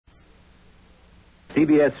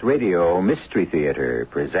CBS Radio Mystery Theater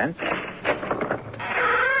presents...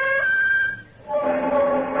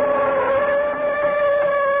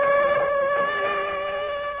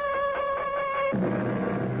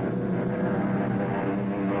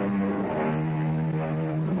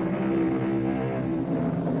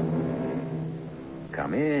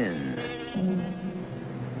 Come in.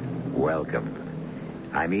 Welcome.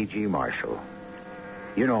 I'm E.G. Marshall.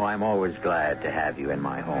 You know, I'm always glad to have you in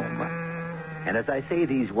my home. And as I say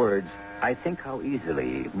these words, I think how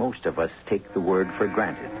easily most of us take the word for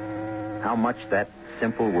granted. How much that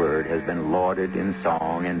simple word has been lauded in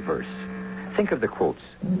song and verse. Think of the quotes.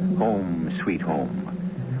 Home, sweet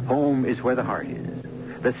home. Home is where the heart is.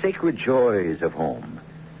 The sacred joys of home.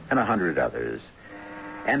 And 100 others.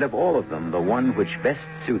 And of all of them, the one which best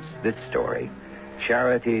suits this story,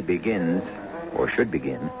 charity begins, or should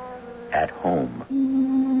begin, at home.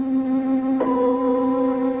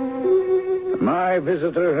 My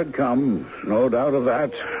visitor had come, no doubt of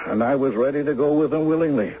that, and I was ready to go with him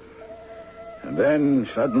willingly. And then,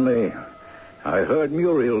 suddenly, I heard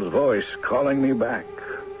Muriel's voice calling me back,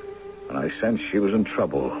 and I sensed she was in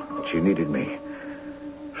trouble, that she needed me.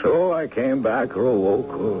 So I came back or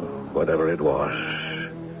awoke, or whatever it was.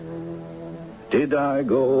 Did I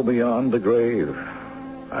go beyond the grave?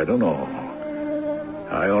 I don't know.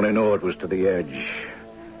 I only know it was to the edge,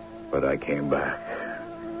 but I came back.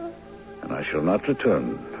 And I shall not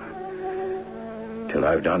return till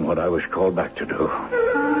I've done what I was called back to do.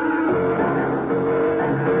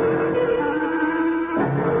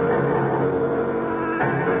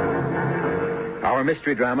 Our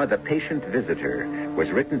mystery drama, The Patient Visitor,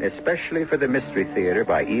 was written especially for the Mystery Theater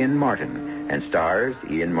by Ian Martin and stars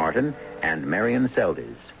Ian Martin and Marion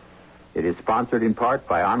Seldes. It is sponsored in part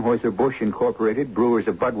by Anheuser-Busch Incorporated, Brewers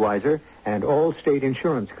of Budweiser, and all state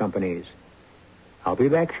insurance companies. I'll be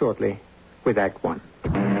back shortly with Act One.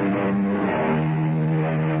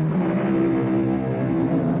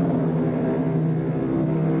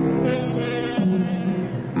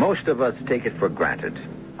 Most of us take it for granted.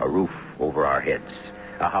 A roof over our heads,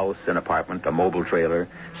 a house, an apartment, a mobile trailer.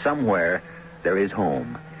 Somewhere there is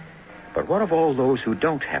home. But what of all those who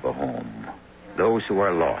don't have a home? Those who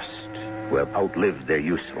are lost, who have outlived their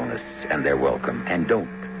usefulness and their welcome, and don't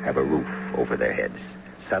have a roof over their heads.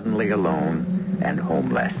 Suddenly alone and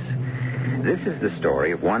homeless. This is the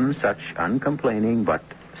story of one such uncomplaining but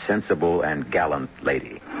sensible and gallant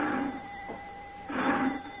lady.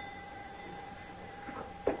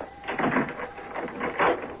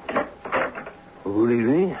 Good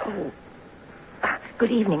evening. Oh.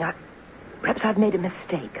 Good evening. Perhaps I've made a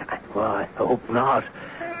mistake. Well, I hope not.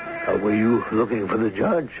 Were you looking for the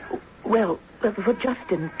judge? Well, for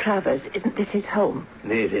Justin Travers, isn't this his home?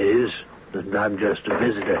 It is. And I'm just a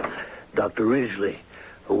visitor. Dr. Ridgely,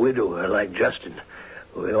 a widower like Justin.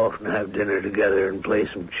 We often have dinner together and play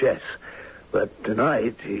some chess. But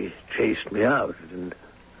tonight he chased me out, and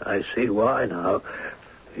I see why now.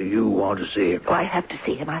 You want to see him? Oh, I have to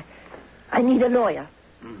see him. I need a lawyer.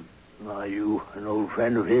 Are you an old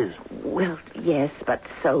friend of his? Well, yes, but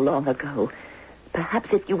so long ago.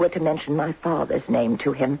 Perhaps if you were to mention my father's name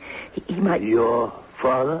to him, he might... Your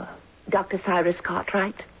father? Dr. Cyrus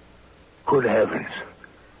Cartwright. Good heavens.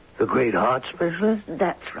 The great heart specialist?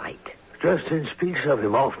 That's right. Justin speaks of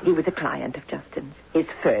him often. He was a client of Justin's. His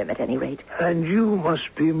firm, at any rate. And you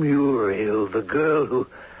must be Muriel, the girl who...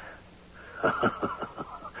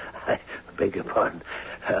 I beg your pardon.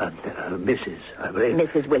 Mrs., I believe.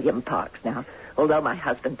 Mrs. William Parks now, although my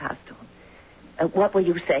husband passed on. What were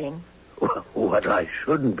you saying? Well, what I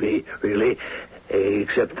shouldn't be, really,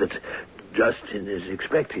 except that Justin is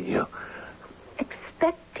expecting you.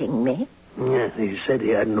 Expecting me? Yes, he said he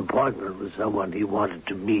had an appointment with someone he wanted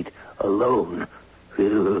to meet alone.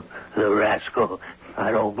 The rascal.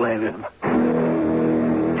 I don't blame him.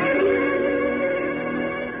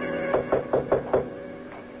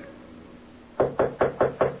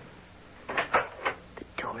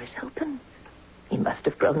 Must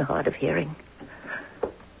have grown hard of hearing.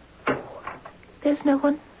 There's no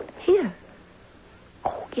one here.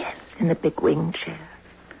 Oh, yes, in the big wing chair.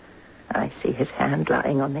 I see his hand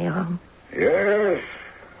lying on the arm. Yes?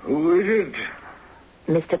 Who is it?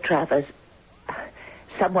 Mr. Travers.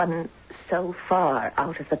 Someone so far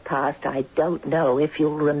out of the past, I don't know if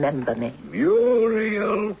you'll remember me.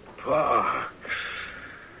 Muriel Parks.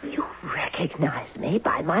 You recognize me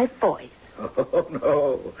by my voice. Oh,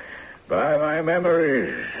 no. By my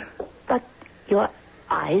memories. But your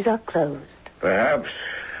eyes are closed. Perhaps.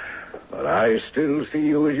 But I still see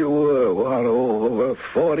you as you were, over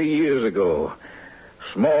 40 years ago.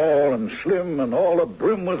 Small and slim and all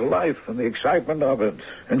abrim with life and the excitement of it.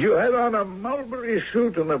 And you had on a mulberry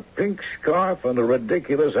suit and a pink scarf and a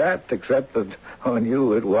ridiculous hat, except that on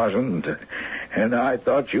you it wasn't. And I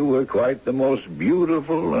thought you were quite the most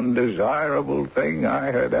beautiful and desirable thing I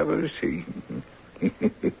had ever seen.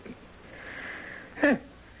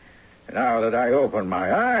 Now that I open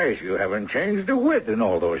my eyes, you haven't changed a whit in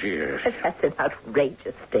all those years. That's an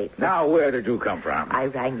outrageous statement. Now, where did you come from? I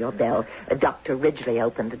rang your bell. Dr. Ridgely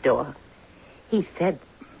opened the door. He said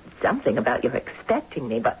something about your expecting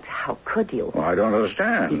me, but how could you? Oh, I don't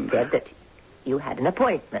understand. He said that you had an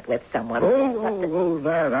appointment with someone.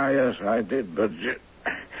 Yes, I did, but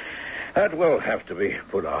that will have to be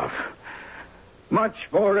put off. Much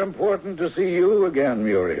more important to see you again,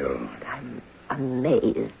 Muriel. I'm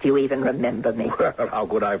amazed you even remember me. Well, how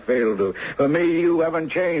could I fail to? For me, you haven't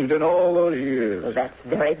changed in all those years. Well, that's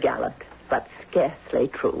very gallant, but scarcely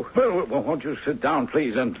true. Well, won't you sit down,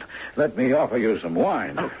 please, and let me offer you some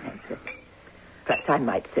wine? Oh, thank you. Perhaps I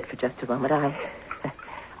might sit for just a moment.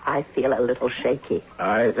 I feel a little shaky.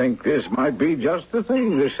 I think this might be just the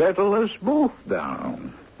thing to settle us both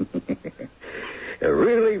down. A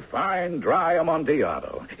really fine dry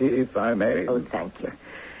Amontillado, if I may. Oh, thank you.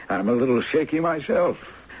 I'm a little shaky myself.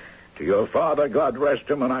 To your father, God rest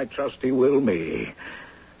him, and I trust he will me.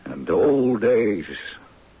 And old days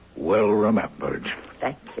well remembered.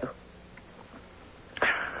 Thank you.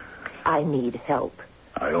 I need help.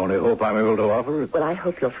 I only hope I'm able to offer it. Well, I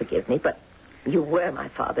hope you'll forgive me, but you were my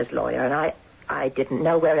father's lawyer, and I didn't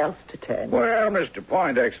know where else to turn. Well, Mr.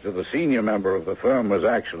 Poindexter, the senior member of the firm, was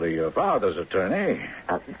actually your father's attorney.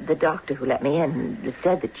 The doctor who let me in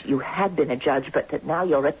said that you had been a judge, but that now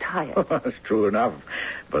you're retired. That's true enough,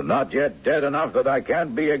 but not yet dead enough that I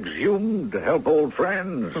can't be exhumed to help old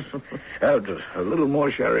friends. Just a little more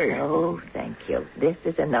sherry. Oh, thank you. This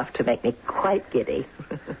is enough to make me quite giddy.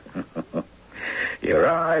 Your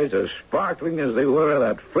eyes are sparkling as they were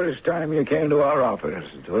that first time you came to our office.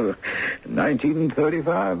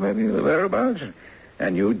 1935, maybe, thereabouts.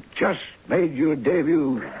 And you just made your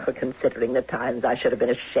debut. Considering the times, I should have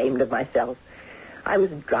been ashamed of myself. I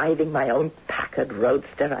was driving my own Packard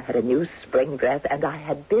Roadster. I had a new spring dress, and I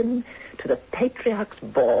had been to the Patriarch's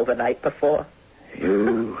Ball the night before.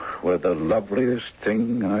 You were the loveliest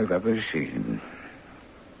thing I've ever seen.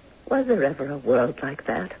 Was there ever a world like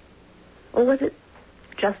that? Or was it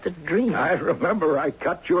just a dream? I remember I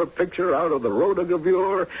cut your picture out of the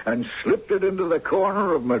rotogravure and slipped it into the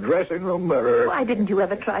corner of my dressing room mirror. Why didn't you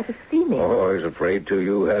ever try to see me? Oh, I was afraid to.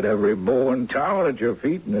 You had every beau in town at your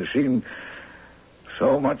feet, and there seemed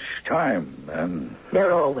so much time then.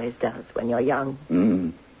 There always does when you're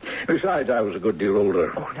young. Besides, I was a good deal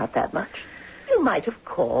older. Oh, not that much. You might have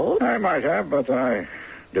called. I might have, but I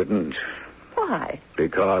didn't. Why?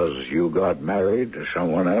 Because you got married to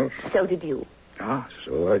someone else. So did you. Ah,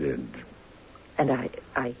 so I did. And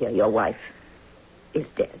I hear your wife is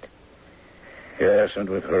dead. Yes, and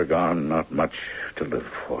with her gone, not much to live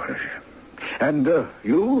for. And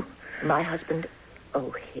you? My husband,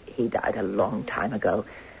 he died a long time ago.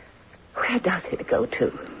 Where does it go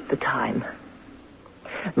to, the time?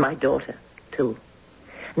 My daughter, too.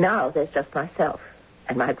 Now there's just myself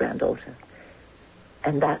and my granddaughter.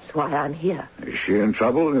 And that's why I'm here. Is she in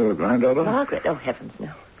trouble, your granddaughter? Margaret? Oh, heavens, no.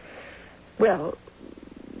 Well,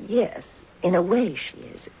 yes, in a way she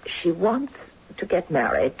is. She wants to get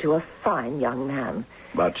married to a fine young man.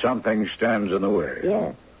 But something stands in the way.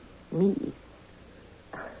 Yes, me.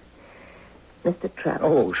 Mr. Travers.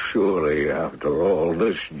 Oh, surely, after all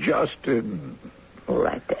this, Justin. All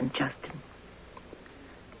right, then, Justin.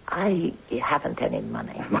 I haven't any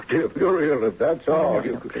money. My dear Muriel, if that's all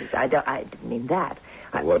No, please. I didn't mean that.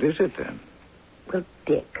 What is it, then? Well,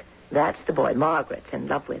 Dick, that's the boy Margaret's in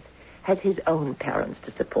love with, has his own parents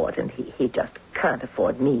to support, and he just can't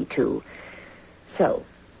afford me, too. So,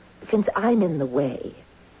 since I'm in the way,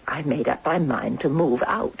 I made up my mind to move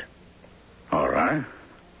out. All right.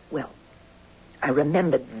 Well, I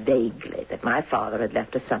remembered vaguely that my father had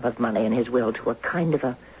left a sum of money in his will to a kind of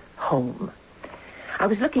a home. I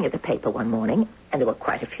was looking at the paper one morning, and there were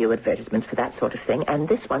quite a few advertisements for that sort of thing, and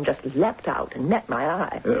this one just leapt out and met my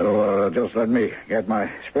eye. Just let me get my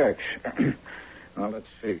specs. Now, let's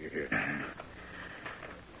see here.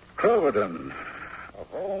 Cloverton, a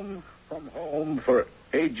home from home for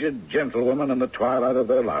aged gentlewomen in the twilight of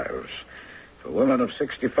their lives. For women of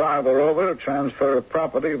 65 or over, transfer of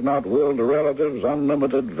property, if not will, to relatives,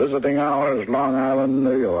 unlimited visiting hours, Long Island,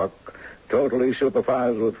 New York. Totally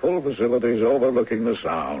supervised with full facilities overlooking the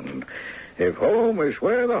Sound. If home is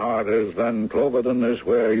where the heart is, then Cloverton is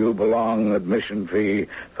where you belong. Admission fee,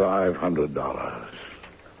 $500.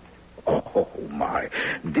 Oh, my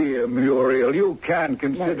dear Muriel, you can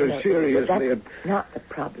consider seriously... That's not the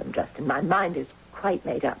problem, Justin. My mind is quite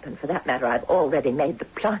made up, and for that matter, I've already made the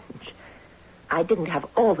plunge. I didn't have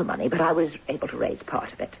all the money, but I was able to raise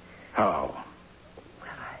part of it. How? Well,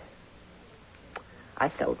 I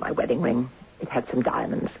sold my wedding ring. It had some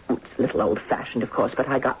diamonds. It's a little old-fashioned, of course, but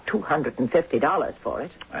I got $250 for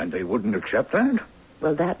it. And they wouldn't accept that?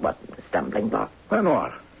 Well, that wasn't the stumbling block. Then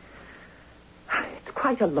what? It's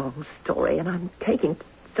quite a long story, and I'm taking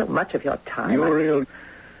so much of your time. Muriel,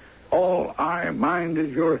 all I mind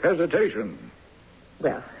is your hesitation.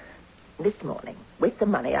 Well, this morning, with the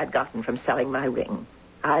money I'd gotten from selling my ring,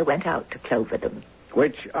 I went out to Cloverdon.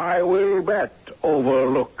 Which I will bet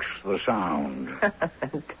overlooks the sound.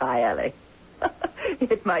 Entirely.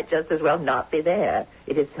 It might just as well not be there.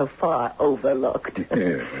 It is so far overlooked.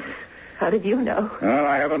 Yes. How did you know? Well,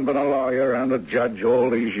 I haven't been a lawyer and a judge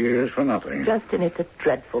all these years for nothing. Justin, it's a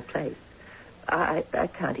dreadful place. I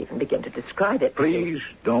can't even begin to describe it. Please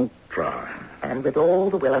don't try. And with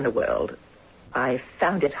all the will in the world, I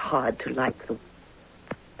found it hard to like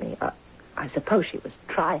I suppose she was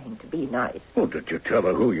trying to be nice. Well, did you tell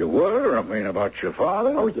her who you were? I mean, about your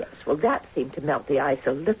father? Oh, yes. Well, that seemed to melt the ice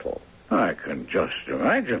a little. I can just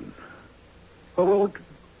imagine. Well,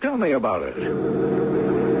 tell me about it.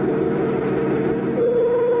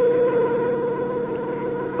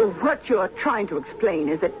 What you're trying to explain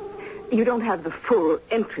is that you don't have the full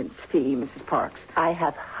entrance fee, Mrs. Parks. I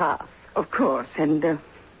have half. Of course, and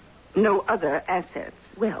no other assets.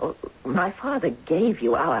 Well, my father gave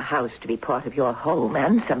you our house to be part of your home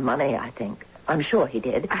and some money, I think. I'm sure he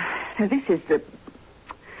did. Now, this is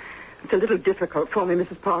it's a little difficult for me,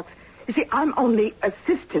 Mrs. Parks. You see, I'm only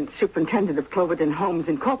assistant superintendent of Cloverdon Homes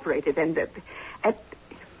Incorporated, and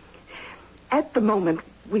at the moment,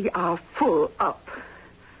 we are full up.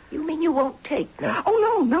 You mean you won't take them?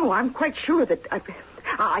 Oh, no. I'm quite sure that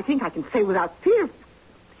I think I can say without fear.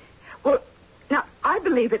 Well, now, I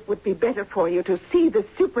believe it would be better for you to see the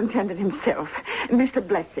superintendent himself, Mr.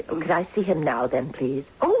 Blessing. Oh, could I see him now, then, please?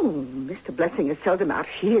 Oh, Mr. Blessing is seldom out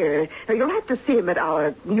here. Now, you'll have to see him at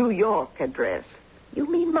our New York address. You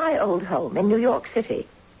mean my old home in New York City?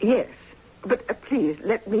 Yes. But please,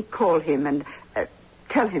 let me call him and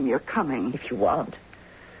tell him you're coming. If you want.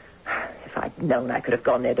 If I'd known I could have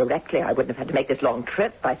gone there directly, I wouldn't have had to make this long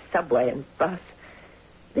trip by subway and bus.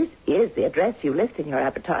 This is the address you list in your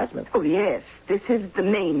advertisement. Oh, yes. This is the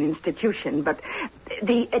main institution, but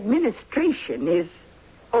the administration is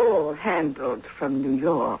all handled from New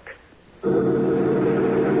York.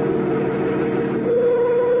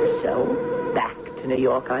 So, back to New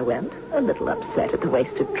York I went, a little upset at the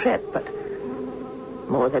wasted trip, but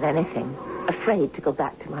more than anything, afraid to go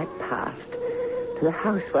back to my past, to the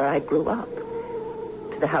house where I grew up,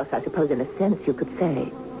 to the house, I suppose, in a sense you could say,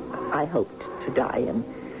 I hoped to die in.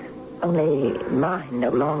 Only mine no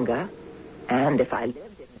longer. And if I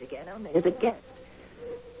lived in it again, only as a guest.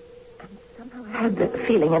 And somehow I had the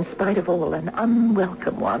feeling, in spite of all, an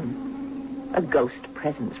unwelcome one. A ghost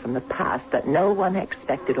presence from the past that no one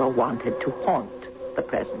expected or wanted to haunt the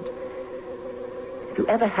present. Have you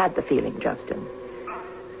ever had the feeling, Justin,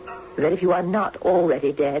 that if you are not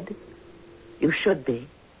already dead, you should be?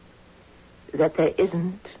 That there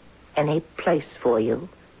isn't any place for you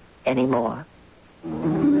anymore?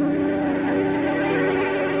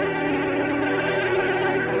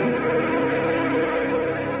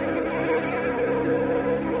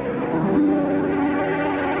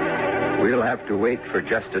 We'll have to wait for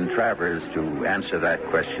Justin Travers to answer that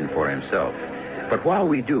question for himself. But while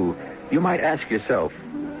we do, you might ask yourself,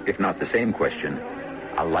 if not the same question,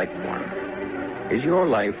 a like one. Is your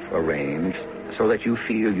life arranged so that you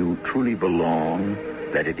feel you truly belong,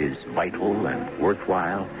 that it is vital and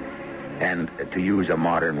worthwhile, and, to use a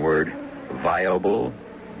modern word, viable?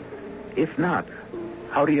 If not,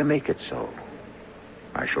 how do you make it so?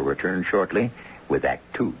 I shall return shortly with Act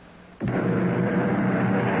 2.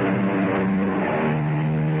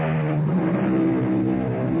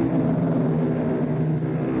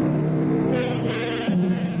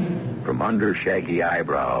 From under shaggy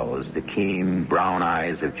eyebrows, the keen brown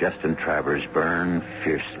eyes of Justin Travers burn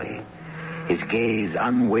fiercely, his gaze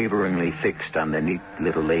unwaveringly fixed on the neat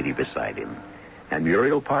little lady beside him. And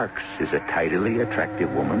Muriel Parks is a tidily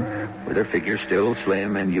attractive woman, with her figure still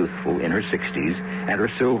slim and youthful in her 60s, and her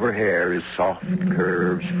silver hair is soft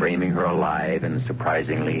curves framing her alive and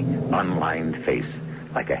surprisingly unlined face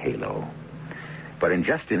like a halo. But in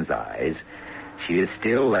Justin's eyes, she is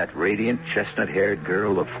still that radiant chestnut-haired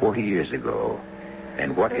girl of 40 years ago,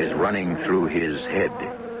 and what is running through his head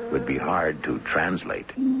would be hard to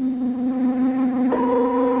translate.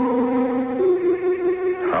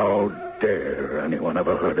 How dare anyone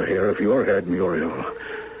ever hurt a hair of your head, Muriel?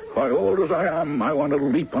 Why, old as I am, I want to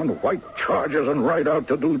leap on white chargers and ride out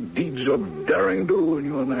to do deeds of daring do in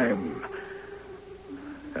your name.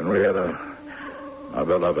 Henrietta, my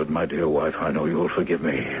beloved, my dear wife, I know you'll forgive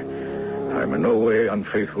me. I'm in no way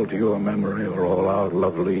unfaithful to your memory or all our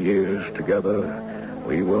lovely years together.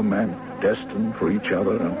 We were meant, destined for each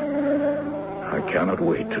other, and I cannot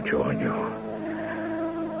wait to join you.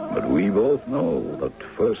 But we both know that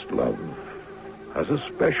first love has a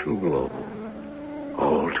special glow,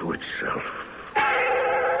 all to itself.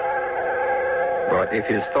 But if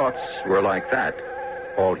his thoughts were like that,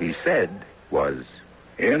 all he said was...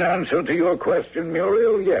 In answer to your question,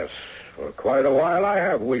 Muriel, yes. For quite a while I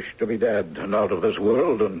have wished to be dead and out of this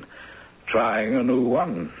world and trying a new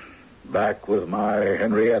one. Back with my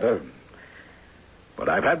Henrietta. But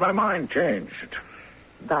I've had my mind changed.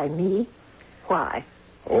 By me? Why?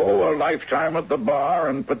 Oh, a lifetime at the bar,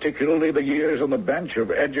 and particularly the years on the bench,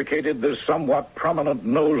 have educated this somewhat prominent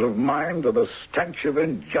nose of mine to the stench of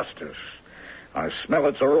injustice. I smell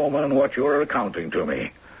its aroma in what you're recounting to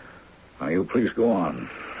me. Now, you please go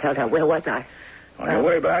on. Now, where was I? On your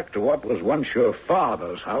way back to what was once your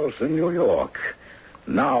father's house in New York,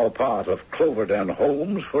 now part of Cloverdale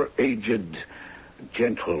Homes for aged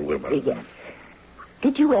gentlewomen. Yes.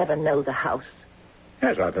 Did you ever know the house?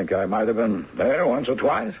 Yes, I think I might have been there once or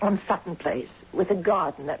twice. On Sutton Place, with a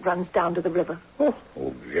garden that runs down to the river. Oh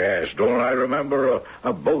yes. Don't I remember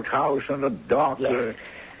a boathouse and a dock? Yes.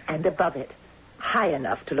 And above it, high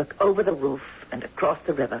enough to look over the roof and across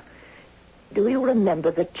the river. Do you remember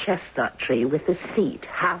the chestnut tree with the seat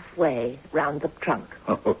halfway round the trunk?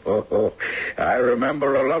 Oh, I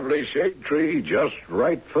remember a lovely shade tree just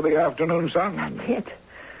right for the afternoon sun. That's it.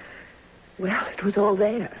 Well, it was all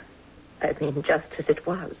there. I mean, just as it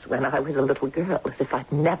was when I was a little girl, as if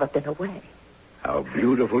I'd never been away. How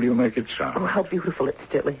beautiful you make it sound. Oh, how beautiful it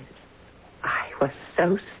still is. I was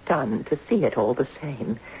so stunned to see it all the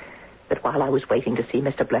same that while I was waiting to see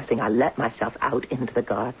Mr. Blessing, I let myself out into the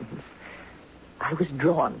gardens. I was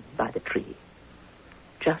drawn by the tree,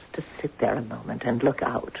 just to sit there a moment and look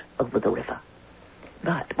out over the river.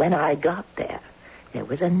 But when I got there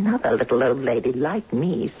was another little old lady like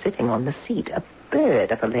me sitting on the seat, a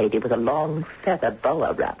bird of a lady with a long feather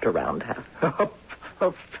boa wrapped around her.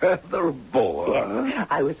 A feather boa? Yes,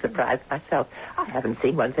 I was surprised myself. I haven't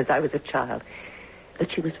seen one since I was a child.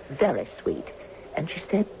 But she was very sweet, and she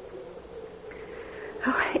said,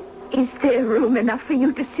 "Oh, is there room enough for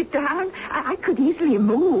you to sit down? I could easily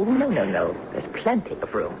move." No. There's plenty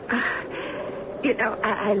of room. You know,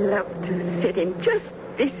 I love to sit in just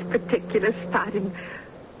this particular spot and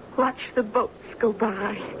watch the boats go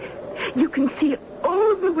by. You can see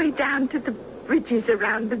all the way down to the bridges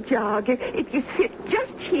around the jog if you sit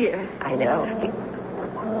just here. I know.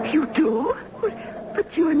 You do?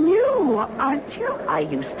 But you're new, aren't you? I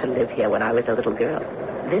used to live here when I was a little girl.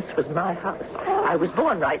 This was my house. I was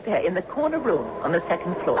born right there in the corner room on the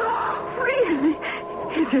second floor. Oh, really?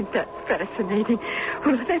 Isn't that fascinating?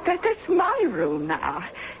 Well, that's my room now.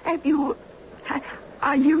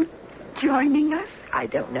 Are you joining us? I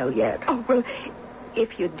don't know yet. Oh, well,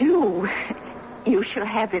 if you do, you shall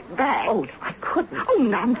have it back. Oh, I couldn't. Oh,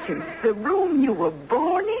 nonsense. The room you were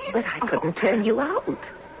born in? But I couldn't turn you out.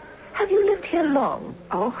 Have you lived here long?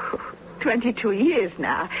 Oh, 22 years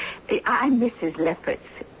now. I'm Mrs. Lefferts,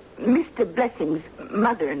 Mr. Blessing's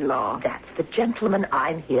mother-in-law. That's the gentleman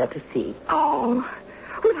I'm here to see. Oh,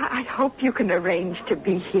 well, I hope you can arrange to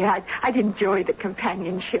be here. I'd enjoy the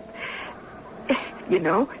companionship. You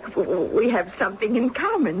know, we have something in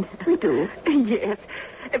common. We do? Yes.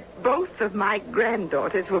 Both of my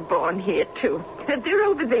granddaughters were born here, too. They're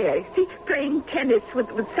over there, see, playing tennis with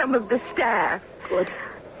some of the staff. Good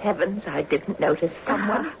heavens, I didn't notice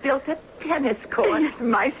someone built a tennis court. Yes,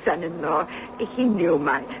 my son-in-law, he knew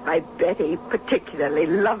my Betty particularly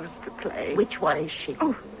loves to play. Which one is she?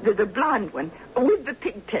 Oh, the blonde one, with the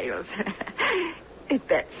pigtails.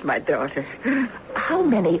 That's my daughter. How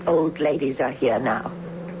many old ladies are here now?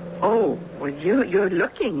 Oh, well, you're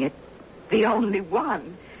looking at the only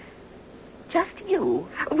one. Just you?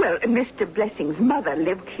 Well, Mr. Blessing's mother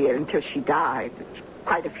lived here until she died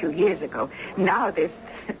quite a few years ago. Now there's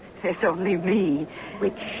only me.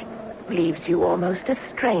 Which leaves you almost a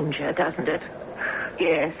stranger, doesn't it?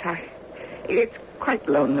 Yes, it's quite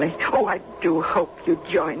lonely. Oh, I do hope you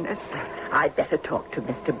join us. I'd better talk to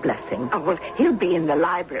Mr. Blessing. Oh, well, he'll be in the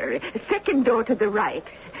library, second door to the right.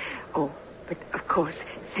 Oh, but of course,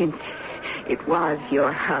 since it was your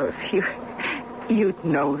house, you'd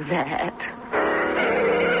know that.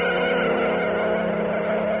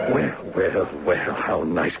 Well, how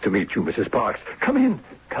nice to meet you, Mrs. Parks. Come in.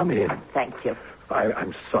 come in. Thank you.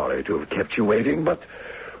 I'm sorry to have kept you waiting, but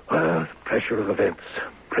pressure of events.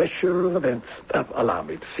 Allow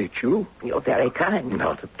me to seat you. You're very kind.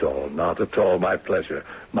 Not at all. My pleasure.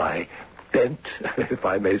 My bent, if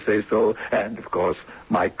I may say so, and, of course,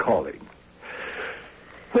 my calling.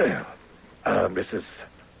 Well, Mrs.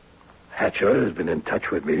 Hatcher has been in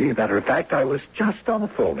touch with me. Matter of fact, I was just on the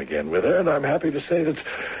phone again with her, and I'm happy to say that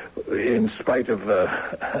in spite of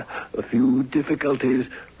a few difficulties,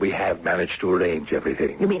 we have managed to arrange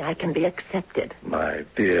everything. You mean I can be accepted? My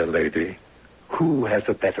dear lady, who has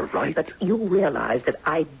a better right? But you realize that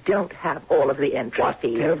I don't have all of the entry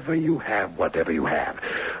fees. Whatever you have.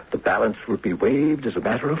 The balance would be waived as a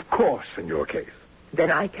matter of course in your case.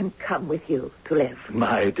 Then I can come with you to live.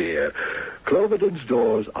 My dear, Cloverden's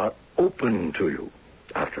doors are open to you.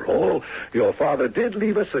 After all, your father did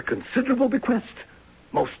leave us a considerable bequest.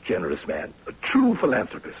 Most generous man, a true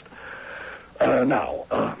philanthropist.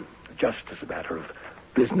 Now, just as a matter of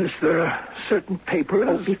business, there are certain papers...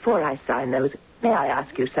 Oh, before I sign those, may I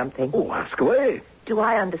ask you something? Oh, ask away. Do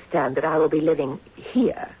I understand that I will be living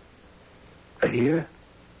here? Here?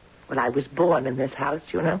 Well, I was born in this house,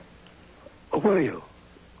 you know. Were you?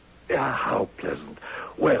 Yeah, how pleasant.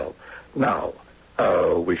 Well, now,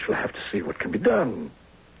 we shall have to see what can be done.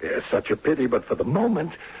 It's such a pity, but for the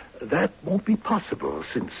moment, that won't be possible,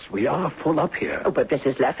 since we are full up here. Oh, but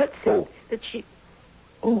Mrs. Leffert said that she...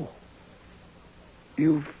 Oh.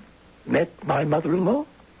 You've met my mother-in-law?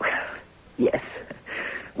 Yes.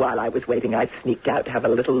 While I was waiting, I sneaked out to have a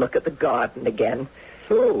little look at the garden again.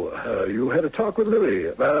 So, you had a talk with Lily,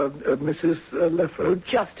 Mrs. Leffert? Well,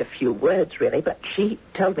 just a few words, really, but she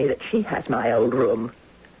told me that she has my old room.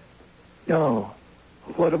 Oh,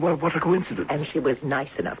 what a coincidence. And she was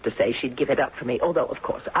nice enough to say she'd give it up for me, although, of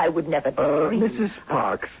course, I would never... Mrs.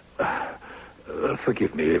 Parks,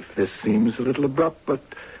 forgive me if this seems a little abrupt, but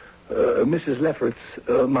Mrs. Leffert's,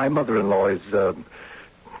 my mother-in-law, is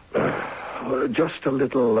just a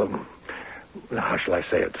little... how shall I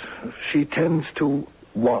say it? She tends to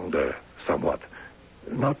wander somewhat.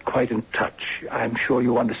 Not quite in touch. I'm sure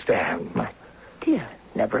you understand. My dear,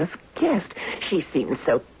 never have guessed. She seems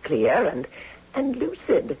so clear and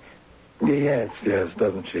lucid. Yes,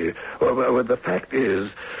 doesn't she? Well, the fact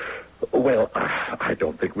is, I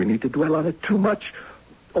don't think we need to dwell on it too much.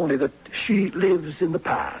 Only that she lives in the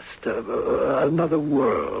past, another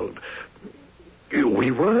world.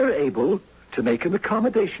 We were able to make an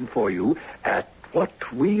accommodation for you at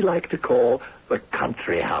what we like to call the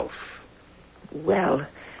country house. Well,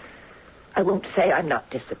 I won't say I'm not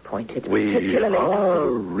disappointed. We are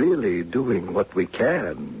really doing what we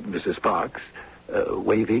can, Mrs. Parks,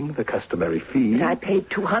 waiving the customary fee. And I paid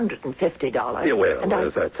 $250. Yeah,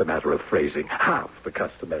 well, that's a matter of phrasing. Half the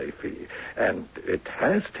customary fee. And it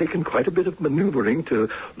has taken quite a bit of maneuvering to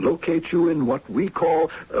locate you in what we call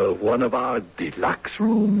one of our deluxe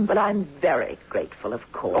rooms. But I'm very grateful, of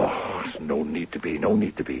course. Oh, no need to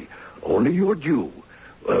be. Only your due.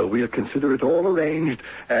 We'll consider it all arranged,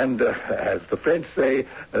 and as the French say,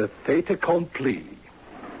 fait accompli.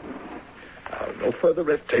 No further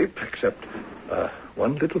red tape, except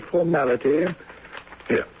one little formality.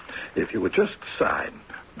 Here, if you would just sign.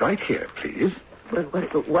 Right here, please.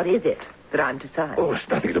 What is it that I'm to sign? Oh, it's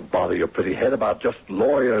nothing to bother your pretty head about, just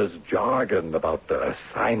lawyers' jargon about the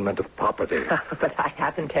assignment of property. But I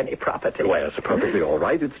haven't any property. Well, it's perfectly all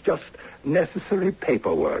right. It's just necessary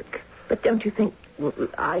paperwork. But don't you think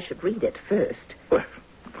I should read it first? Well,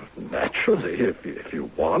 naturally, if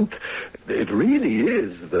you want. It really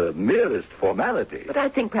is the merest formality. But I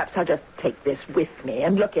think perhaps I'll just take this with me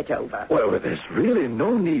and look it over. Well, there's really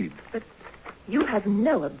no need. But you have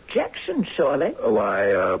no objection, surely?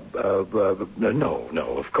 Why, no,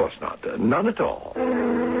 of course not. None at all.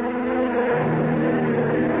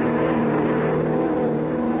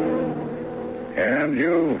 And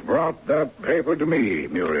you've brought that paper to me,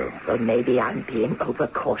 Muriel. Well, maybe I'm being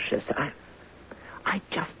overcautious. I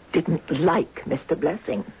just didn't like Mr.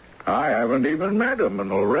 Blessing. I haven't even met him,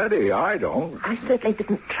 and already I don't. I certainly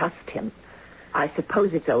didn't trust him. I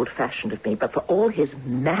suppose it's old-fashioned of me, but for all his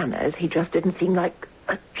manners, he just didn't seem like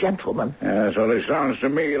a gentleman. Yes, well, he sounds to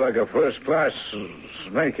me like a first-class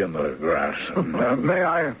snake in the grass. May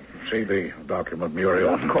I see the document,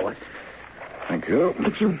 Muriel? Of course. Thank you.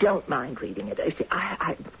 If you don't mind reading it. You see,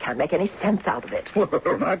 I can't make any sense out of it. Well,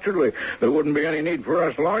 naturally. There wouldn't be any need for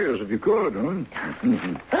us lawyers if you could,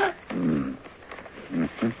 huh?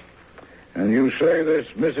 And you say this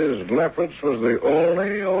Mrs. Lefferts was the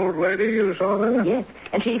only old lady you saw there? Yes,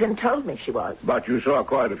 and she even told me she was. But you saw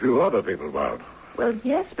quite a few other people about. Well,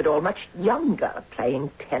 yes, but all much younger, playing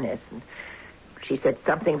tennis. And She said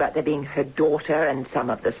something about there being her daughter and some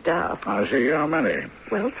of the staff. I see. How many?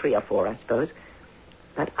 Well, 3 or 4, I suppose.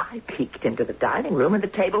 But I peeked into the dining room and the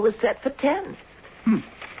table was set for 10.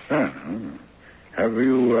 Have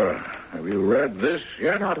you read this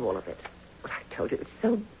yet? Not all of it. Well, I told you, it's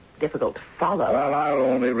so difficult to follow. Well, I'll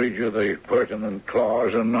only read you the pertinent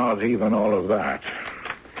clause and not even all of that.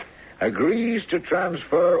 Agrees to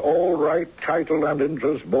transfer all right, title, and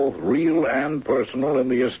interest, both real and personal, in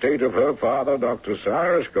the estate of her father, Dr.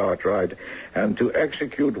 Cyrus Cartwright, and to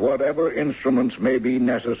execute whatever instruments may be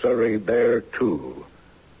necessary thereto.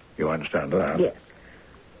 You understand that? Yes.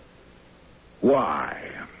 Why?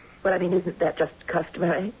 Well, I mean, isn't that just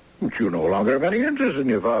customary? But you no longer have any interest in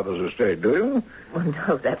your father's estate, do you? Well,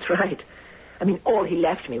 no, that's right. I mean, all he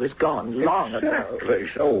left me was gone long ago. Exactly.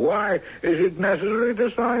 So why is it necessary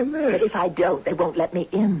to sign this? But if I don't, they won't let me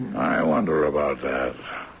in. I wonder about that.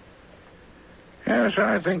 Yes,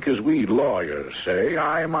 I think, as we lawyers say,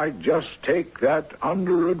 I might just take that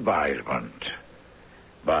under advisement.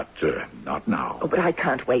 But not now. Oh, but I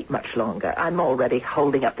can't wait much longer. I'm already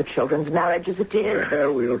holding up the children's marriage as it is.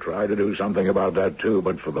 Well, we'll try to do something about that, too.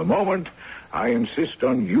 But for the moment, I insist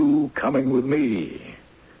on you coming with me.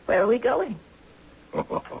 Where are we going?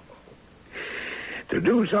 To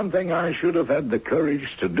do something I should have had the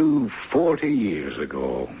courage to do 40 years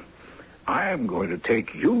ago. I am going to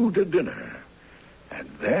take you to dinner. And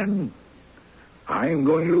then I'm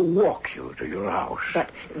going to walk you to your house.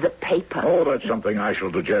 But the paper... Oh, that's something I shall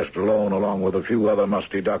digest along with a few other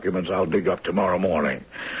musty documents I'll dig up tomorrow morning.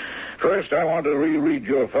 First, I want to reread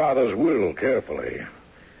your father's will carefully.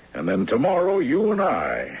 And then tomorrow, you and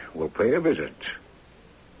I will pay a visit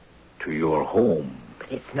to your home.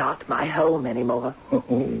 But it's not my home anymore.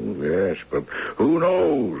 Oh, yes, but who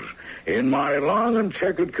knows? In my long and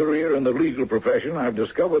checkered career in the legal profession, I've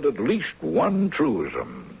discovered at least one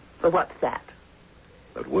truism. Well, what's that?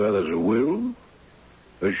 That where there's a will,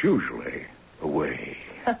 there's usually a way.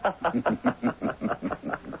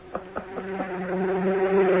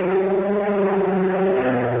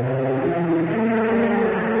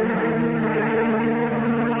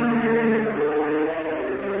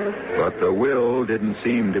 But the will didn't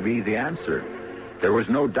seem to be the answer. There was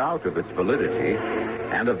no doubt of its validity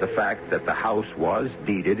and of the fact that the house was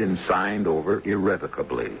deeded and signed over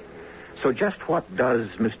irrevocably. So just what does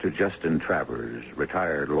Mr. Justin Travers,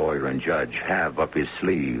 retired lawyer and judge, have up his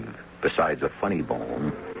sleeve besides a funny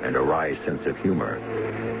bone and a wry sense of humor?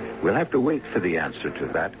 We'll have to wait for the answer to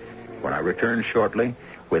that when I return shortly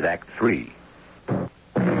with Act 3.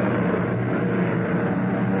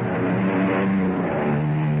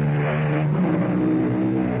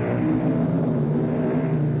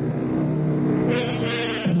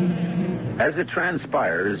 As it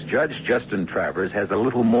transpires, Judge Justin Travers has a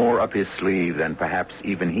little more up his sleeve than perhaps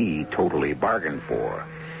even he totally bargained for.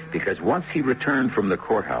 Because once he returned from the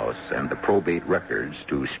courthouse and the probate records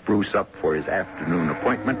to spruce up for his afternoon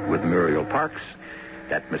appointment with Muriel Parks,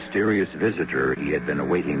 that mysterious visitor he had been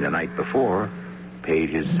awaiting the night before paid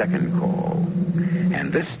his second call.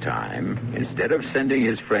 And this time, instead of sending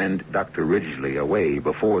his friend Dr. Ridgely away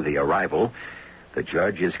before the arrival, the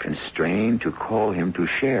judge is constrained to call him to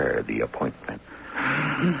share the appointment.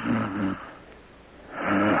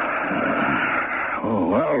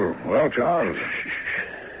 Well, Charles.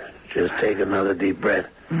 Just take another deep breath.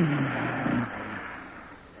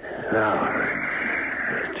 Now,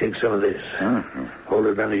 take some of this. Hold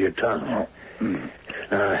it under your tongue.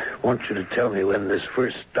 Now, I want you to tell me when this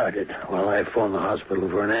first started while I phoned the hospital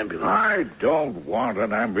for an ambulance. I don't want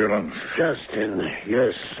an ambulance. Justin,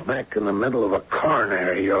 you're smack in the middle of a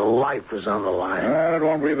coronary. Your life is on the line. It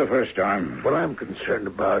won't be the first time. What I'm concerned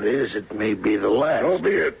about is it may be the last. So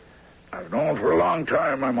be it. I've known for a long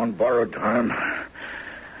time I'm on borrowed time.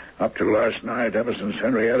 Up to last night, ever since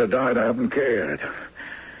Henrietta died, I haven't cared.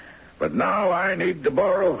 But now I need to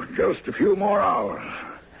borrow just a few more hours.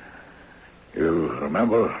 You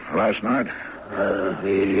remember last night?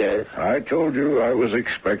 Yes. I told you I was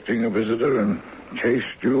expecting a visitor and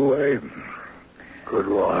chased you away. Good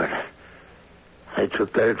Lord. I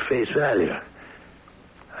took that at face value.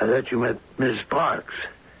 I thought you meant Miss Parks.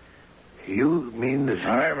 You mean this?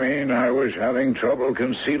 I mean I was having trouble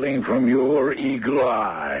concealing from your eagle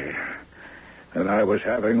eye. And I was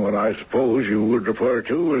having what I suppose you would refer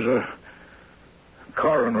to as a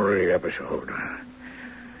coronary episode.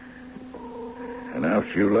 And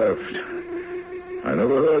after you left, I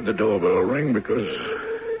never heard the doorbell ring because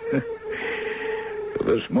to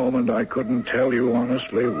this moment I couldn't tell you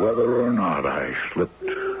honestly whether or not I slipped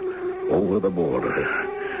over the border.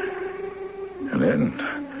 And then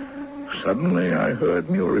suddenly I heard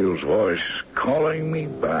Muriel's voice calling me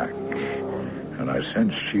back. and I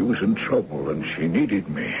sensed she was in trouble and she needed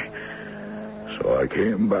me. So I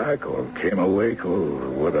came back or came awake or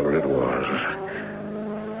whatever it was.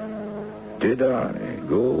 Did I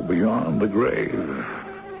go beyond the grave?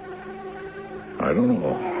 I don't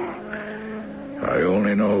know. I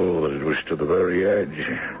only know that it was to the very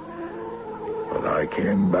edge. But I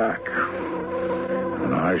came back,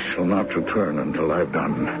 and I shall not return until I've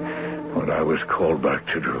done what I was called back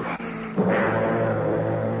to do.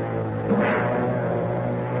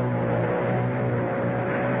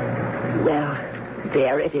 Well,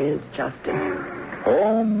 there it is, Justin.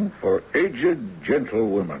 Home for aged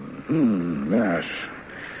gentlewomen. Yes.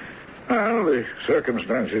 Well, the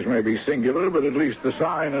circumstances may be singular, but at least the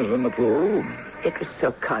sign is in the plural. It was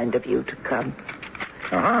so kind of you to come.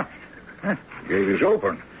 Uh-huh. The gate is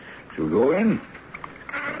open. Shall we go in?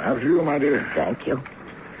 After you, my dear. Thank you.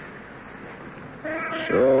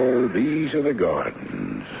 So these are the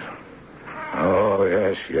gardens. Oh,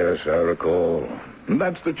 yes, I recall. And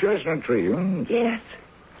that's the chestnut tree, hmm? Yes,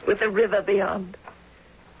 with the river beyond.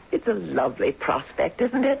 It's a lovely prospect,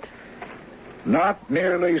 isn't it? Not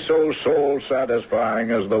nearly so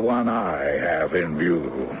soul-satisfying as the one I have in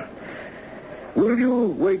view. Will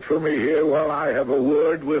you wait for me here while I have a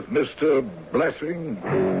word with Mr. Blessing?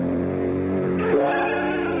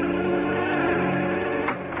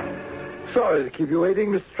 Sorry to keep you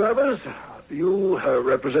waiting, Mr. Travers. You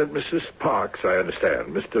represent Mrs. Parks, I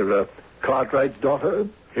understand. Mr. Cartwright's daughter?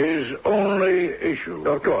 His only issue.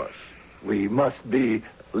 Of course. We must be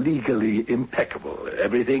legally impeccable.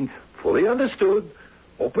 Everything fully understood.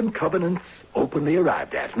 Open covenants, openly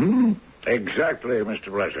arrived at. Exactly,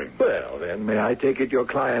 Mr. Blessing. Well, then, may I take it your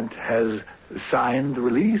client has signed the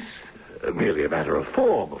release? Merely a matter of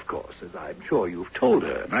form, of course, as I'm sure you've told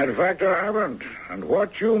her. Matter of fact, I haven't. And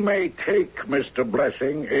what you may take, Mr.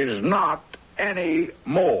 Blessing, is not any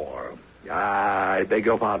more. I beg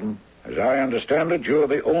your pardon? As I understand it, you're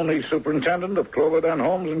the only superintendent of Cloverdale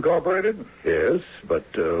Homes Incorporated? Yes, but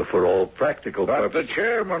for all practical purposes... But the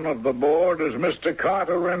chairman of the board is Mr.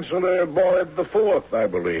 Carter Rensselaer Boyd IV, I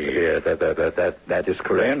believe. Yes, that is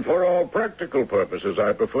correct. And for all practical purposes,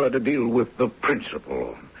 I prefer to deal with the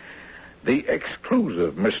principal. The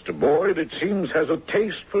exclusive Mr. Boyd, it seems, has a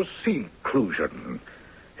taste for seclusion.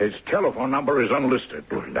 His telephone number is unlisted.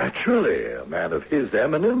 Well, naturally, a man of his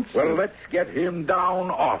eminence. Well, let's get him down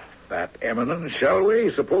off that eminence, shall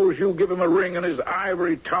we? Suppose you give him a ring in his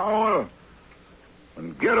ivory tower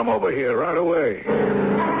and get him over here right away.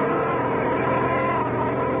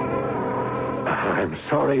 I'm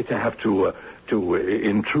sorry to have to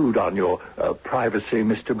intrude on your privacy,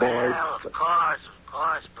 Mr. Boyd. Well, of course,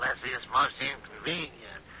 Blessy, it's most inconvenient.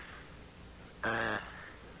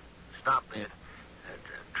 Stop there.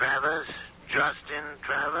 Travers? Justin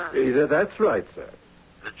Travers? That's right, sir.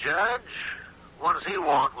 The judge? What does he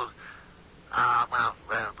want with...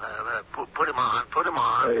 put him on.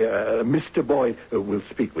 Mr. Boyd will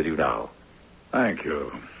speak with you now. Thank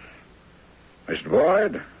you. Mr.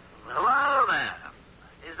 Boyd? Hello there.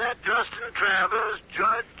 Is that Justin Travers,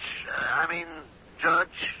 judge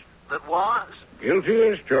that was? Guilty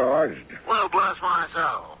as charged. Well, bless my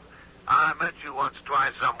soul. I met you once or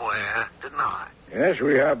twice somewhere, didn't I? Yes,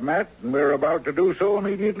 we have met, and we're about to do so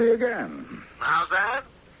immediately again. How's that?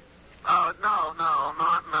 Oh, no,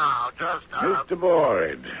 not now. Just, Mr.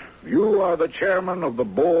 Boyd, you are the chairman of the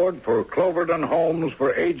board for Cloverdale Homes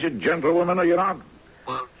for Aged Gentlewomen, are you not?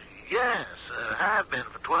 Well, yes, have been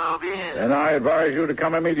for 12 years. Then I advise you to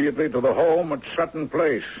come immediately to the home at Sutton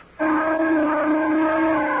Place.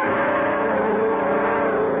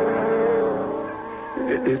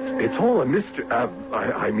 It's all a mystery. A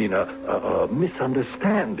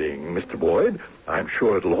misunderstanding, Mr. Boyd. I'm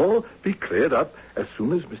sure it'll all be cleared up as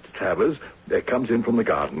soon as Mr. Travers comes in from the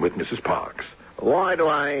garden with Mrs. Parks. Why do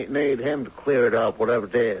I need him to clear it up, whatever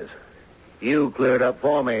it is? You clear it up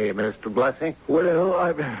for me, Mr. Blessing.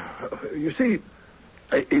 Well, you see,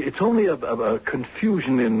 it's only a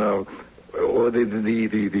confusion in the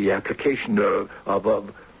application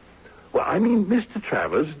of. Well, I mean, Mr.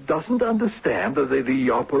 Travers doesn't understand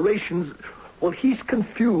the operations. Well, he's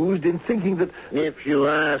confused in thinking that... If you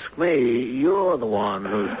ask me, you're the one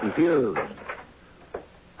who's confused.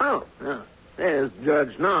 Oh, there's the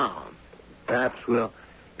judge now. Perhaps we'll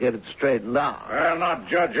get it straightened out. I'll not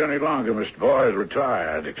judge any longer, Mr. Boyd.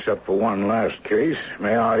 Retired, except for one last case.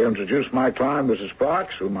 May I introduce my client, Mrs.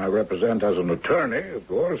 Parks, whom I represent as an attorney, of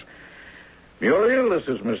course. Muriel, this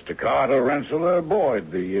is Mr. Carter Rensselaer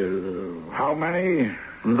Boyd. How many?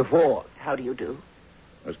 The fourth. How do you do?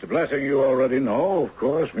 Mr. Blessing, you already know, of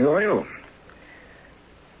course, Muriel.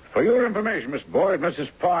 For your information, Mr. Boyd, Mrs.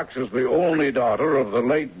 Parks is the only daughter of the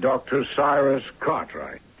late Dr. Cyrus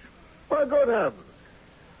Cartwright. Well, good heavens.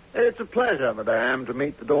 It's a pleasure, madame, to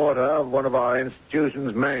meet the daughter of one of our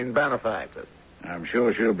institution's main benefactors. I'm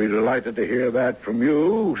sure she'll be delighted to hear that from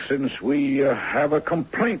you, since we have a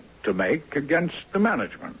complaint to make against the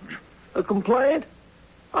management. A complaint?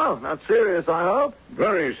 Oh, not serious, I hope.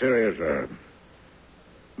 Very serious, sir.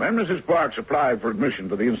 When Mrs. Parks applied for admission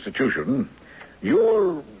to the institution,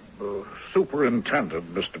 your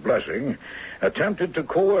superintendent, Mr. Blessing, attempted to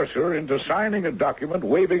coerce her into signing a document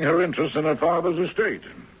waiving her interest in her father's estate.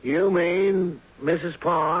 You mean Mrs.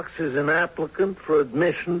 Parks is an applicant for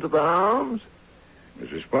admission to the Hounds?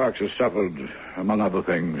 Mrs. Parks has suffered, among other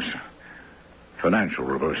things, financial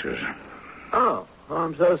reverses. Oh,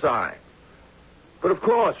 I'm so sorry. But of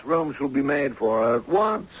course, rooms will be made for her at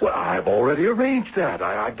once. Well, I've already arranged that.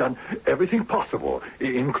 I've done everything possible,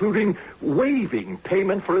 including waiving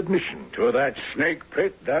payment for admission. To that snake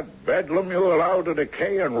pit, that bedlam you allow to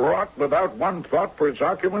decay and rot without one thought for its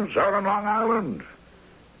occupants out on Long Island.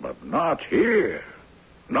 But not here.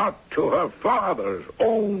 Not to her father's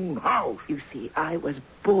own house. You see, I was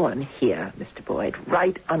born here, Mr. Boyd,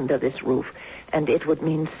 right under this roof, and it would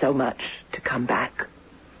mean so much to come back.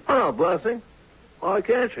 Oh, Blessing. Why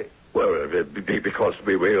can't she? Well, because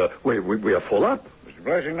we are full up. Mr.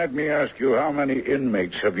 Blessing, let me ask you, how many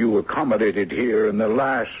inmates have you accommodated here in the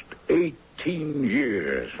last 18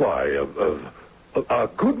 years? Why, a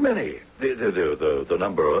good many. The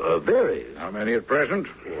number varies. How many at present?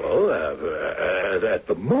 Well, at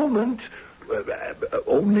the moment,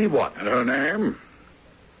 only one. And her name?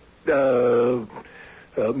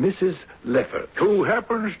 Mrs. Leffert. Who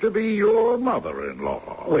happens to be your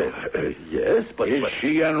mother-in-law. Well, yes, but... Is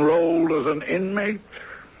she enrolled as an inmate?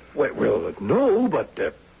 Well, no, but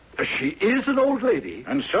she is an old lady.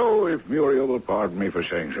 And so, if Muriel will pardon me for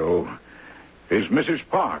saying so, is Mrs.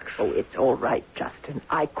 Parks. Oh, it's all right, Justin.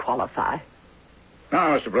 I qualify.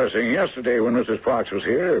 Now, Mr. Blessing, yesterday when Mrs. Parks was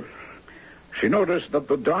here, she noticed that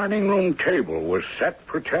the dining room table was set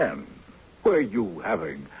for 10. Were you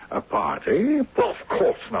having a party? Well, of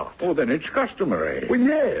course not. Oh, then it's customary. Well,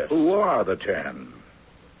 yes. Who are the 10?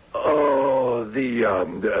 Oh, the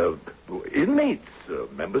inmates,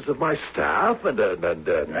 members of my staff, and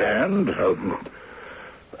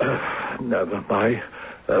my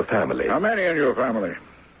family. How many in your family?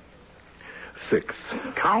 6.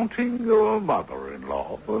 Counting your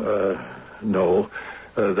mother-in-law? No,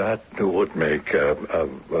 that would make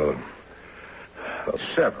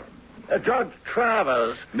 7. Judge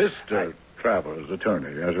Travers. Mr. Travers,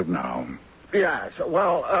 attorney, as of now. Yes,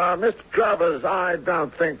 well, Mr. Travers, I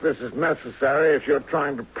don't think this is necessary if you're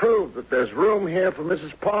trying to prove that there's room here for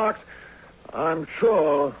Mrs. Parks. I'm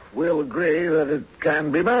sure we'll agree that it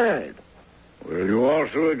can be made. Will you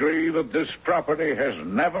also agree that this property has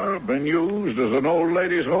never been used as an old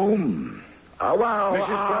lady's home? Mrs.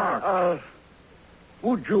 Parks,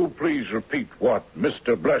 would you please repeat what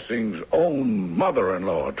Mr. Blessing's own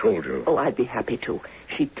mother-in-law told you? Oh, I'd be happy to.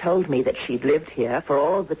 She told me that she'd lived here for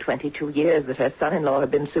all the 22 years that her son-in-law had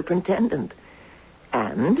been superintendent.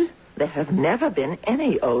 And there have never been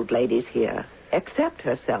any old ladies here, except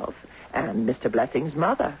herself and Mr. Blessing's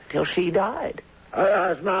mother, till she died.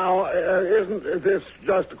 Now, isn't this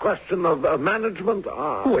just a question of management?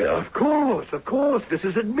 Well, of course. This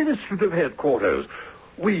is administrative headquarters.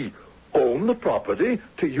 We own the property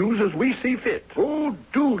to use as we see fit. Oh,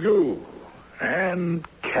 do you? And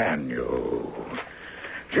can you?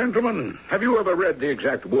 Gentlemen, have you ever read the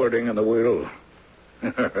exact wording in the will?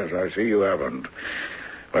 As I see you haven't.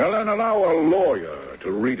 Well, then allow a lawyer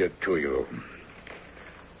to read it to you.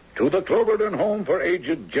 To the Cloverton Home for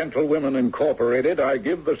Aged Gentlewomen Incorporated, I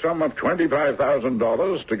give the sum of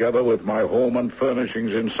 $25,000, together with my home and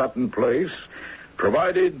furnishings in Sutton Place,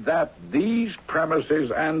 provided that these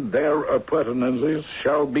premises and their appurtenances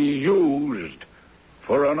shall be used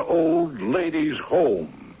for an old lady's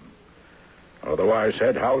home. Otherwise,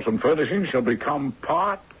 said house and furnishings shall become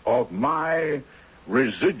part of my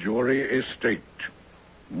residuary estate.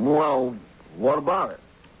 Well, what about it?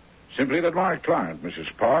 Simply that my client,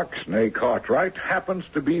 Mrs. Parks, née Cartwright, happens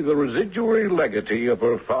to be the residuary legatee of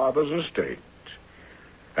her father's estate.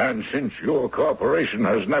 And since your corporation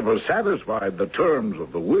has never satisfied the terms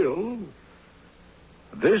of the will,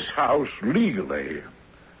 this house legally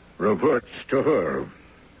reverts to her.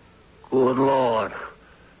 Good Lord.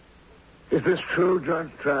 Is this true, Judge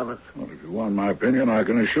Travis? Well, if you want my opinion, I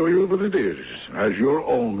can assure you that it is, as your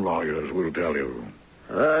own lawyers will tell you.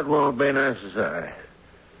 That won't be necessary.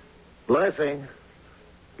 Blessing,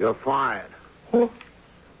 you're fired. Oh,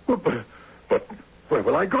 but where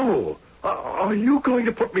will I go? Are you going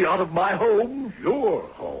to put me out of my home? Your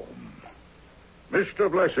home.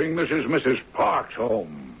 Mr. Blessing, this is Mrs. Parks'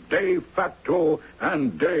 home. De facto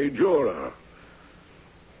and de jure.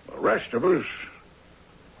 The rest of us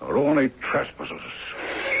are only trespassers.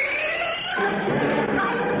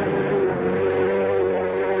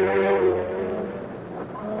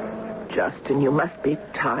 Justin, you must be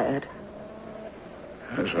tired.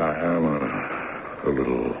 Yes, I am a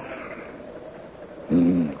little...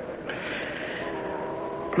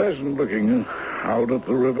 pleasant looking out at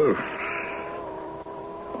the river.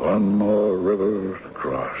 One more river to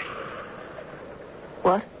cross.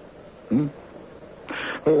 What?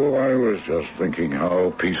 Oh, I was just thinking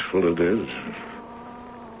how peaceful it is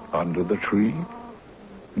under the tree.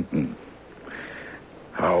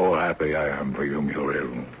 How happy I am for you,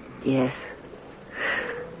 Muriel. Yes.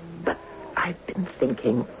 But I've been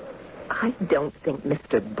thinking, I don't think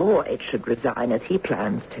Mr. Boyd should resign as he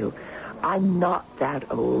plans to. I'm not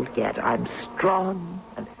that old yet. I'm strong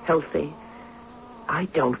and healthy. I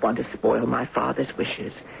don't want to spoil my father's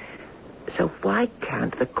wishes. So why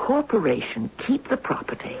can't the corporation keep the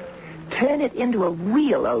property, turn it into a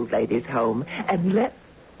real old lady's home, and let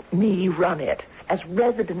me run it as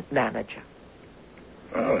resident manager?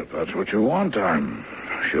 Well, if that's what you want, I'm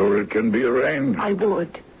sure it can be arranged. I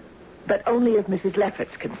would, but only if Mrs.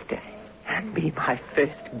 Lefferts can stay and be my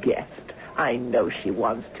first guest. I know she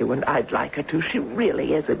wants to, and I'd like her to. She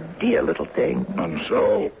really is a dear little thing. And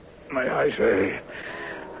so, may I say,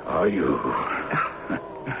 are you?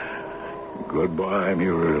 Goodbye,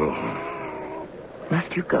 Muriel.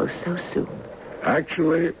 Must you go so soon?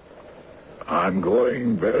 Actually, I'm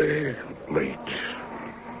going very late.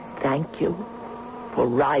 Thank you for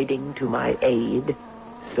riding to my aid,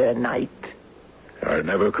 Sir Knight. I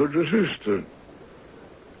never could resist a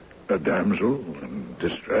damsel in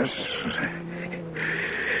distress.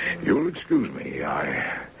 You'll excuse me.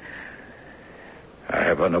 I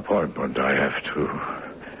have an appointment I have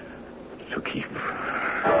to keep.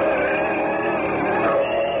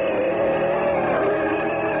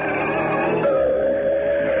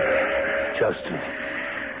 Justin,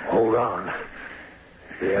 hold on.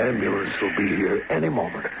 The ambulance will be here any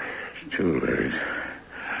moment. It's too late.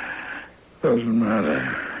 Doesn't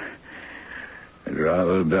matter. I'd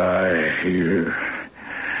rather die here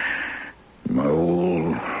in my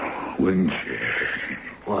old wing chair.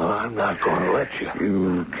 Well, I'm not going to let you.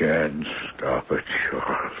 You can't stop it,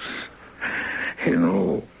 Charles. You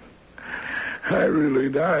know, I really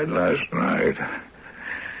died last night.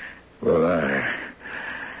 But I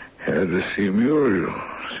had to see Muriel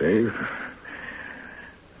safe.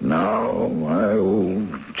 Now my old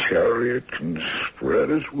chariot can spread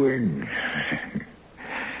its wings.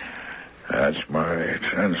 That's my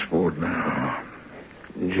transport now.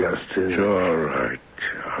 Justin. It's all right,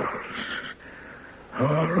 Charles.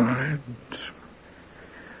 All right.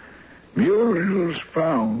 Muriel's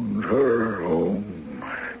found her home.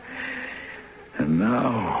 And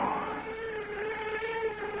now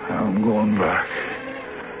I'm going back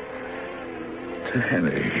to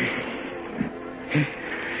Henny.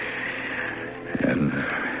 And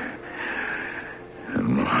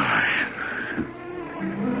mine.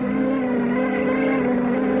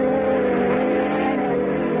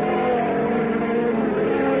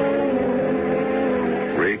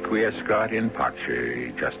 Requiescat in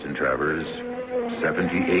pace, Justin Travers,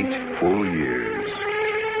 78 full years.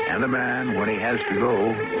 And a man, when he has to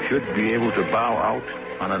go, should be able to bow out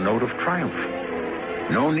on a note of triumph.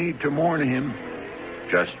 No need to mourn him,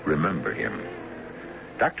 just remember him.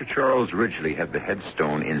 Dr. Charles Ridgely had the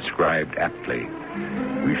headstone inscribed aptly,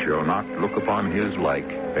 "We shall not look upon his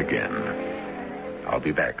like again." I'll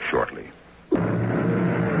be back shortly.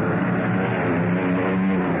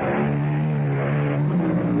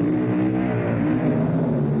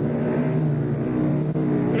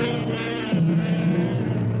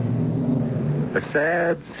 A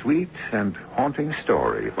sad, sweet, and haunting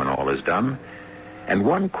story when all is done. And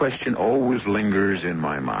one question always lingers in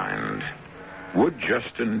my mind. Would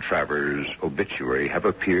Justin Travers' obituary have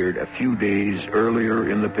appeared a few days earlier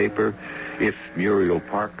in the paper if Muriel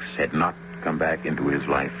Parks had not come back into his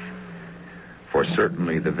life? For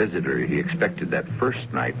certainly the visitor he expected that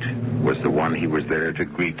first night was the one he was there to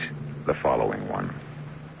greet the following one.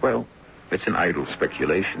 Well, it's an idle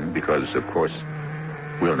speculation because, of course,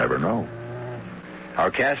 we'll never know. Our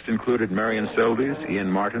cast included Marion Seldes, Ian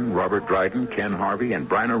Martin, Robert Dryden, Ken Harvey, and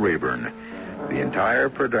Bryna Rayburn. The entire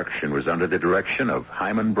production was under the direction of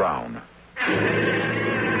Hyman Brown.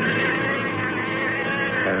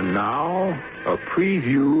 And now, a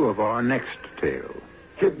preview of our next tale.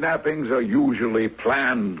 Kidnappings are usually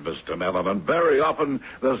planned, Mr. Mellon, and very often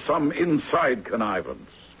there's some inside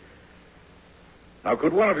connivance. Now,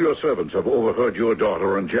 could one of your servants have overheard your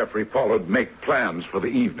daughter and Jeffrey Pollard make plans for the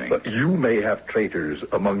evening? But you may have traitors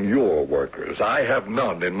among your workers. I have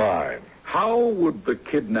none in mine. How would the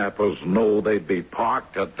kidnappers know they'd be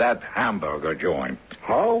parked at that hamburger joint?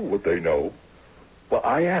 How would they know? Well,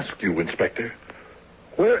 I ask you, Inspector,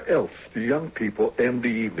 where else do young people end the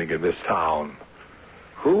evening in this town?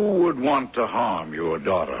 Who would want to harm your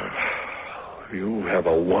daughter? You have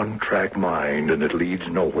a one-track mind, and it leads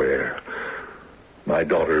nowhere. My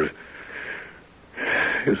daughter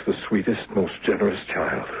is the sweetest, most generous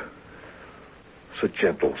child. So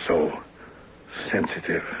gentle, so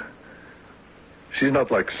sensitive. She's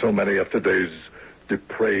not like so many of today's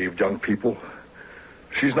depraved young people.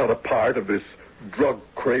 She's not a part of this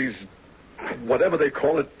drug-crazed, whatever they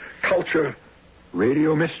call it, culture.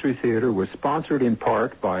 Radio Mystery Theater was sponsored in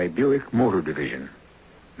part by Buick Motor Division.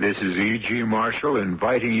 This is E.G. Marshall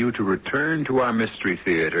inviting you to return to our Mystery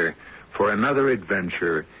Theater for another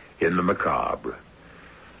adventure in the macabre.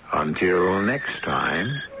 Until next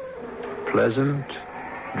time, pleasant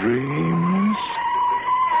dreams.